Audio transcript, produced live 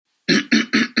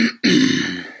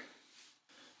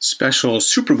special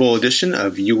Super Bowl edition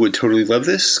of You Would Totally Love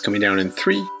This, coming down in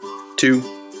 3, 2,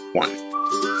 1.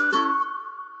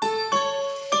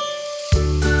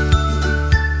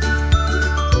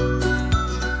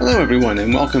 Hello everyone,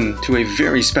 and welcome to a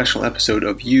very special episode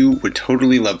of You Would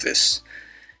Totally Love This.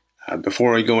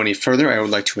 Before I go any further, I would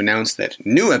like to announce that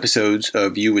new episodes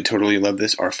of You Would Totally Love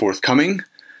This are forthcoming.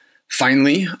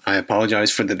 Finally, I apologize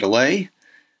for the delay.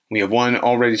 We have one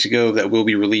all ready to go that will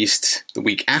be released the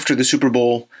week after the Super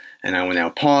Bowl, and I will now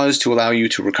pause to allow you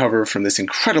to recover from this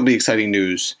incredibly exciting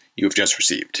news you have just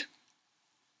received.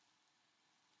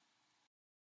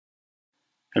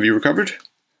 Have you recovered?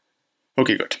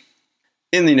 Okay, good.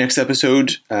 In the next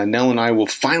episode, Nell and I will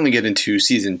finally get into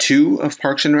Season 2 of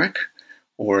Parks and Rec,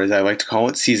 or as I like to call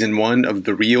it, Season 1 of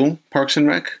the real Parks and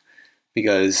Rec,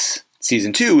 because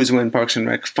Season 2 is when Parks and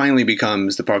Rec finally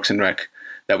becomes the Parks and Rec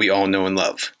that we all know and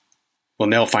love. Will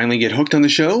Nell finally get hooked on the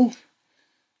show?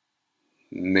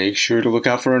 Make sure to look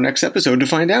out for our next episode to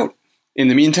find out. In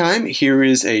the meantime, here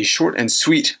is a short and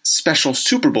sweet special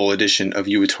Super Bowl edition of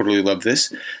You Would Totally Love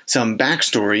This. Some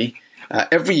backstory.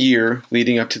 Every year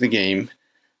leading up to the game,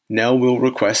 Nell will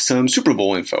request some Super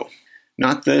Bowl info.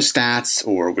 Not the stats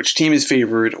or which team is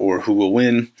favored or who will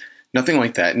win. Nothing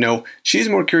like that. No, she's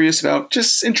more curious about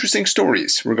just interesting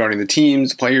stories regarding the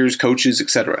teams, players, coaches,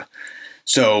 etc.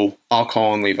 So I'll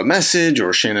call and leave a message,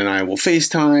 or Shannon and I will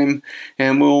FaceTime,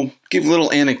 and we'll give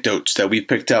little anecdotes that we've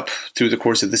picked up through the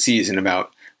course of the season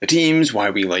about the teams,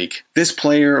 why we like this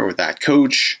player or that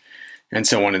coach, and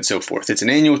so on and so forth. It's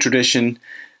an annual tradition,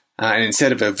 and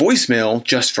instead of a voicemail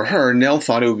just for her, Nell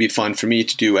thought it would be fun for me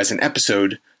to do as an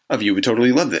episode of You Would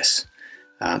Totally Love This.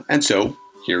 And so,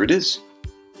 here it is.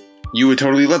 You Would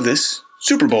Totally Love This,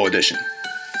 Super Bowl edition.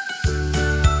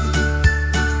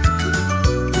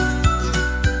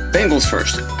 Bengals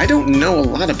first. I don't know a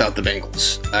lot about the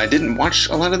Bengals. I didn't watch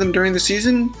a lot of them during the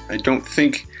season. I don't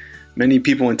think many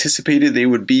people anticipated they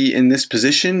would be in this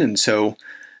position, and so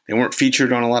they weren't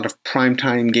featured on a lot of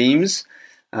primetime games.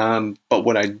 But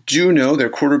what I do know, their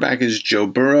quarterback is Joe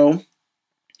Burrow.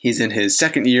 He's in his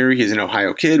second year. He's an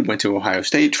Ohio kid, went to Ohio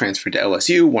State, transferred to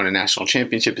LSU, won a national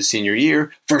championship his senior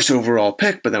year, first overall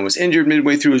pick, but then was injured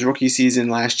midway through his rookie season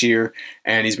last year,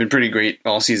 and he's been pretty great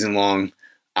all season long.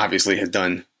 Obviously has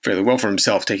done fairly well for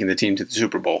himself, taking the team to the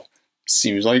Super Bowl.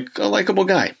 Seems like a likable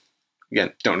guy.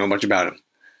 Again, don't know much about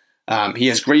him. He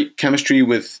has great chemistry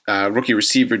with rookie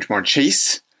receiver Ja'Marr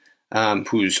Chase,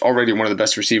 who's already one of the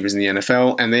best receivers in the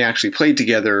NFL, and they actually played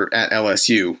together at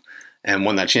LSU and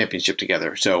won that championship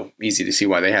together, so easy to see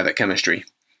why they have that chemistry.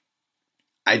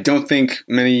 I don't think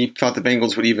many thought the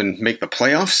Bengals would even make the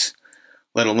playoffs,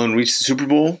 let alone reach the Super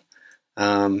Bowl.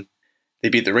 They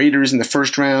beat the Raiders in the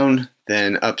first round,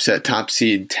 then upset top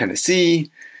seed Tennessee,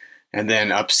 and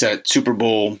then upset Super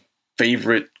Bowl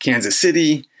favorite Kansas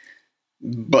City.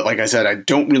 But like I said, I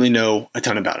don't really know a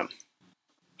ton about them.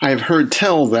 I have heard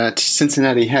tell that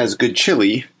Cincinnati has good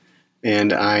chili,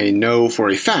 and I know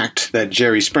for a fact that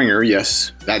Jerry Springer,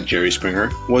 yes, that Jerry Springer,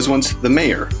 was once the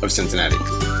mayor of Cincinnati.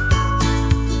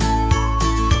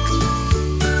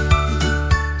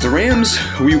 The Rams,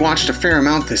 we watched a fair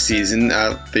amount this season.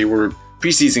 They were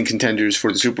preseason contenders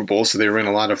for the Super Bowl, so they were in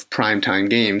a lot of primetime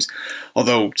games.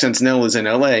 Although, since Nell is in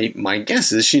LA, my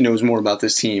guess is she knows more about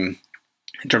this team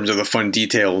in terms of the fun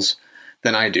details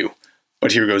than I do.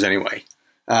 But here goes anyway.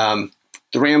 The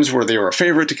Rams they were a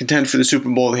favorite to contend for the Super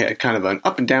Bowl. They had kind of an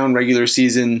up and down regular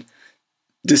season,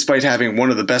 despite having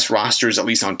one of the best rosters, at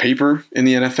least on paper, in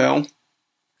the NFL.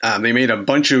 They made a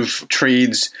bunch of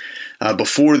trades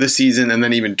before the season, and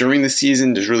then even during the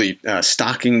season, just really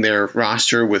stocking their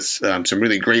roster with some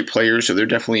really great players. So they're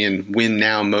definitely in win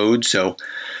now mode. So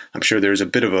I'm sure there's a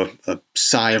bit of a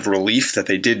sigh of relief that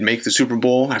they did make the Super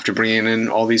Bowl after bringing in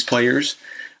all these players.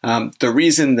 The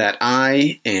reason that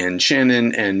I and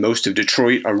Shannon and most of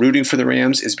Detroit are rooting for the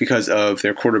Rams is because of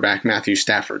their quarterback, Matthew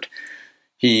Stafford.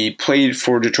 He played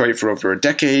for Detroit for over a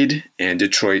decade, and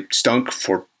Detroit stunk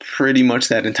for pretty much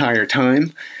that entire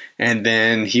time. And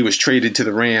then he was traded to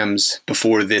the Rams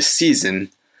before this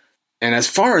season. And as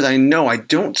far as I know, I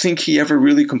don't think he ever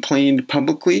really complained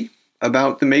publicly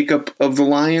about the makeup of the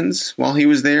Lions while he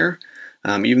was there,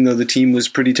 even though the team was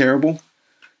pretty terrible.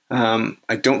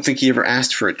 I don't think he ever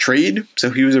asked for a trade, so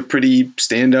he was a pretty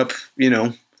stand-up,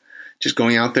 just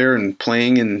going out there and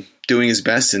playing and doing his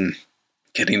best and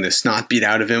getting the snot beat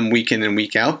out of him week in and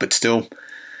week out, but still,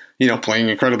 playing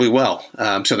incredibly well.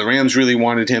 So the Rams really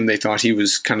wanted him. They thought he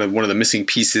was kind of one of the missing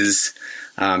pieces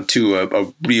to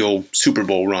a real Super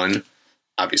Bowl run.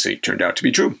 Obviously, it turned out to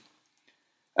be true.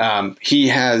 He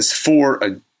has 4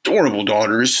 adorable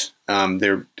daughters.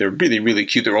 They're really, really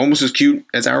cute. They're almost as cute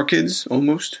as our kids,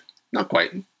 almost. Not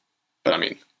quite. But I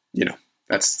mean,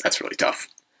 that's really tough.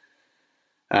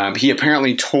 He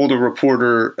apparently told a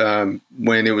reporter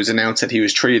when it was announced that he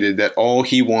was traded that all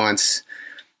he wants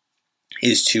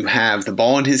is to have the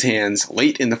ball in his hands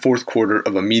late in the fourth quarter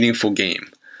of a meaningful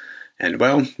game. And,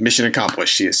 well, mission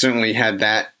accomplished. He has certainly had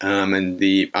that, and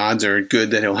the odds are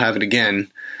good that he'll have it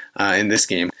again in this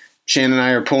game. Shannon and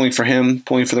I are pulling for him,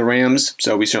 pulling for the Rams,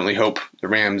 so we certainly hope the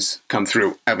Rams come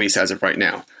through, at least as of right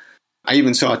now. I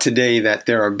even saw today that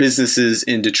there are businesses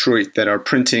in Detroit that are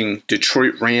printing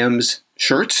Detroit Rams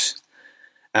shirts,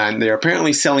 and they're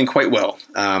apparently selling quite well.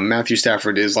 Matthew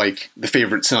Stafford is like the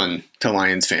favorite son to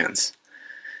Lions fans.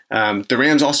 The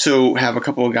Rams also have a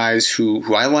couple of guys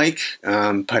who I like,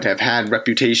 but have had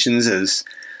reputations as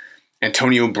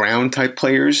Antonio Brown type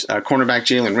players. Cornerback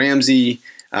Jalen Ramsey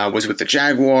was with the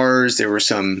Jaguars. There were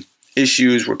some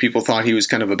issues where people thought he was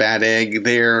kind of a bad egg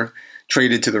there,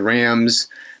 traded to the Rams.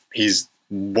 He's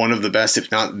one of the best,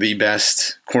 if not the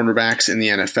best, cornerbacks in the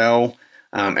NFL,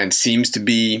 and seems to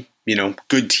be,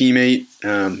 good teammate,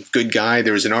 good guy.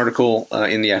 There was an article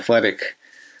in The Athletic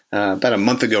about a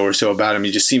month ago or so about him.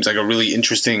 He just seems like a really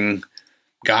interesting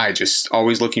guy, just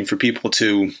always looking for people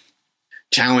to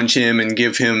challenge him and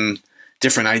give him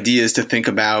different ideas to think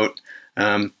about.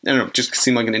 I don't know, just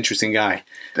seemed like an interesting guy.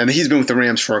 And he's been with the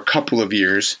Rams for a couple of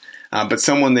years, but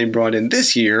someone they brought in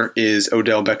this year is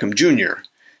Odell Beckham Jr.,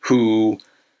 who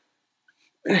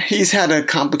he's had a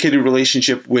complicated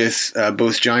relationship with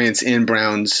both Giants and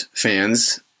Browns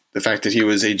fans. The fact that he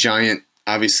was a Giant,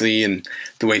 obviously, and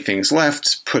the way things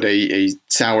left put a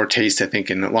sour taste, I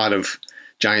think, in a lot of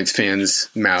Giants fans'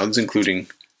 mouths, including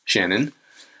Shannon.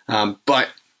 But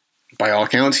by all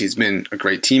accounts, he's been a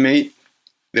great teammate.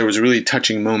 There was a really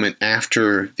touching moment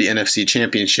after the NFC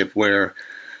Championship where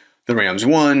the Rams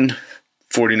won.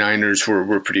 49ers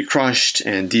were pretty crushed,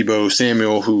 and Deebo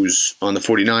Samuel, who's on the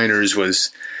 49ers, was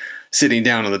sitting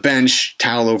down on the bench,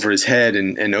 towel over his head,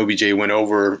 and OBJ went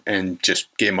over and just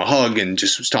gave him a hug and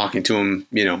just was talking to him,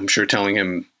 I'm sure telling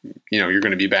him, you're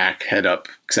going to be back, head up,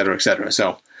 et cetera, et cetera.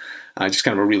 So just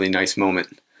kind of a really nice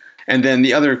moment. And then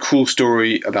the other cool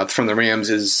story from the Rams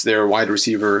is their wide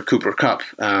receiver, Cooper Kupp.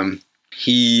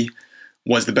 He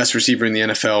was the best receiver in the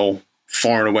NFL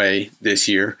far and away this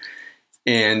year.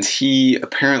 And he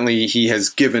has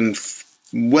given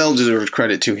well-deserved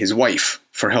credit to his wife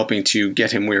for helping to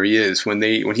get him where he is. When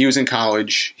he was in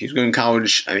college, he was going to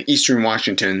college at Eastern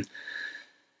Washington.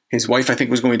 His wife, I think,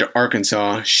 was going to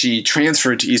Arkansas. She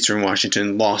transferred to Eastern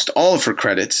Washington, lost all of her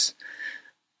credits,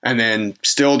 and then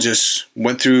still just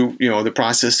went through, the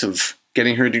process of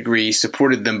getting her degree,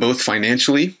 supported them both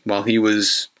financially while he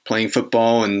was playing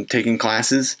football and taking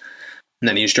classes. And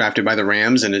then he was drafted by the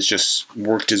Rams and has just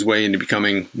worked his way into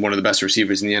becoming one of the best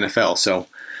receivers in the NFL. So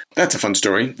that's a fun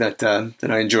story that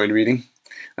I enjoyed reading.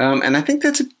 And I think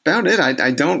that's about it.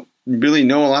 I don't really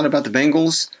know a lot about the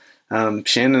Bengals.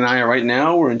 Shannon and I right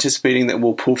now, we're anticipating that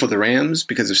we'll pull for the Rams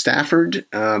because of Stafford.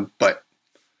 But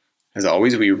as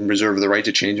always, we reserve the right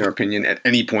to change our opinion at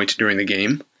any point during the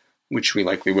game, which we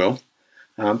likely will.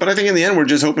 But I think in the end, we're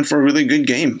just hoping for a really good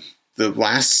game. The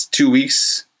last 2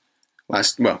 weeks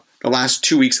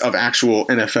of actual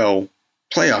NFL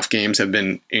playoff games have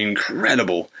been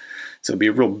incredible. So it'd be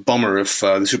a real bummer if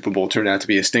the Super Bowl turned out to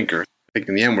be a stinker. I think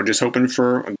in the end, we're just hoping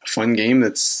for a fun game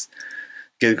that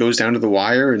goes down to the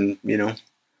wire and,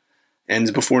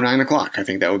 ends before 9 o'clock. I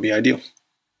think that would be ideal.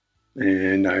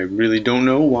 And I really don't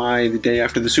know why the day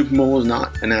after the Super Bowl is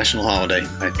not a national holiday.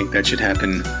 I think that should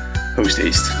happen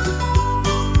post-haste.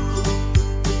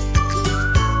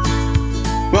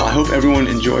 Well, I hope everyone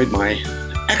enjoyed my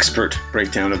expert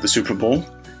breakdown of the Super Bowl.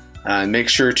 Make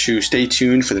sure to stay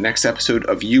tuned for the next episode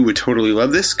of You Would Totally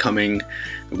Love This, coming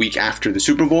the week after the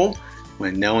Super Bowl,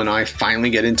 when Nell and I finally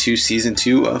get into Season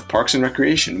 2 of Parks and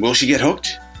Recreation. Will she get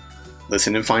hooked?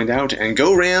 Listen and find out, and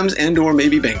go Rams and or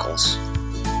maybe Bengals.